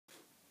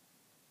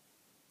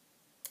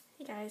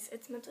Hey guys,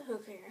 it's Mental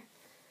Hook here.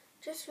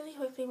 Just really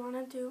quickly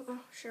wanted to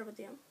share with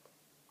you.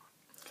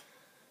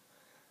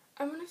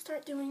 I'm going to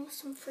start doing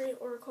some free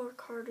Oracle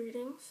card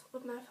readings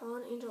with my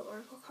Fallen Angel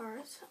Oracle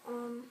cards.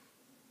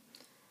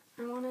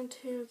 I wanted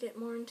to get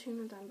more in tune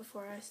with them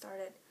before I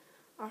started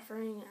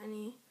offering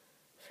any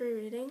free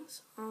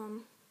readings.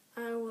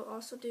 I will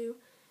also do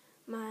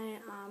my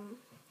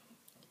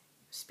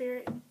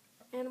spirit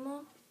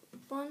animal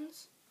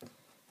ones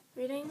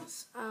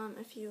readings,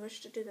 if you wish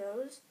to do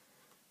those.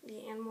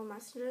 The animal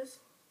messages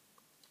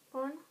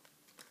one.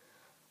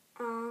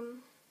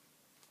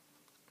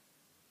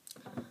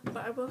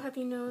 But I will have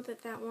you know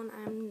that that one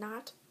I'm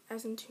not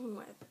as in tune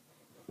with.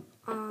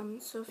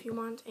 So if you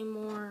want a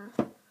more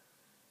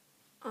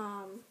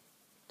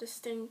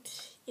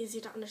distinct, easy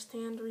to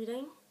understand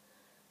reading,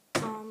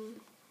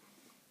 then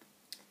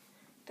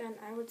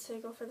I would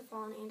say go for the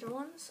Fallen Angel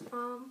ones.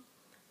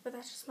 But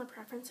that's just my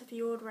preference. If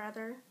you would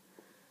rather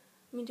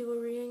me do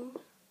a reading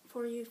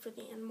for you for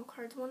the animal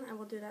cards one, I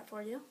will do that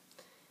for you.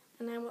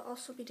 And I will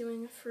also be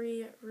doing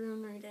free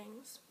rune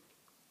readings.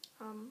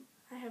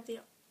 I have the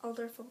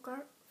Elder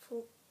Fulthark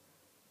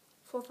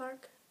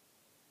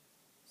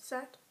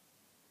set,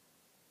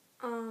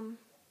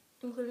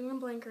 including the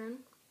blank rune.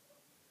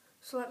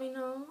 So let me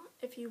know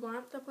if you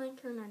want the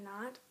blank rune or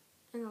not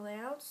in the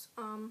layouts.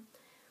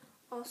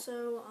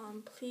 Also,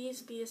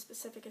 please be as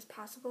specific as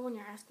possible when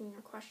you're asking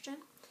your question.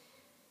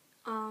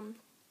 And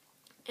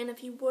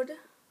if you would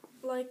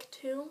like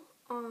to,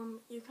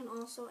 you can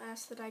also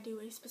ask that I do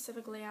a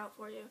specific layout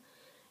for you,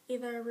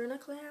 either a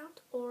runic layout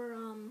or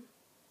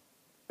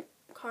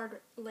card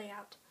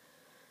layout.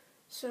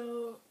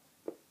 So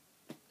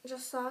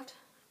just thought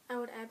I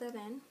would add that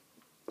in.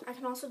 I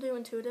can also do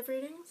intuitive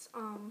readings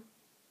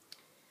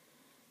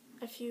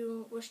if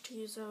you wish to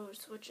use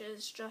those, which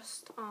is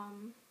just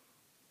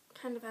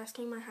kind of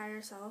asking my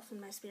higher self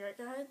and my spirit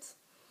guides.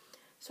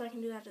 So I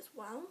can do that as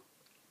well.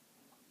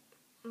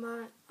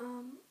 But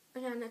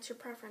again, it's your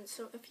preference.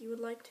 So if you would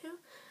like to,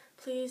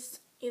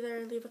 please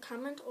either leave a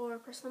comment or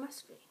personal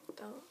message me.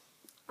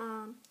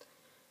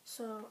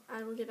 So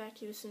I will get back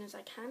to you as soon as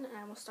I can, and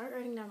I will start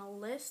writing down a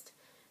list.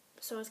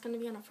 So it's going to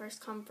be on a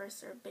first come, first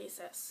served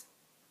basis.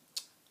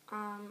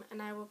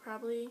 And I will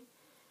probably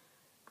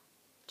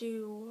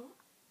do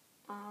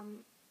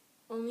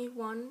only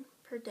one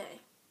per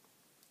day.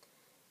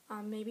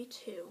 Maybe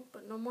two,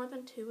 but no more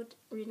than 2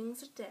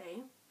 readings a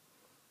day.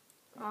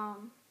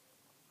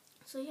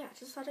 So yeah,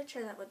 just thought I'd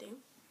share that with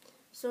you.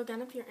 So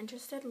again, if you're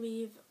interested,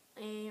 leave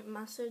a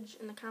message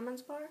in the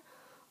comments bar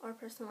or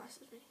personal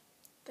message me.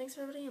 Thanks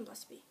everybody, and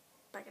blessed be.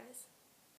 Bye guys.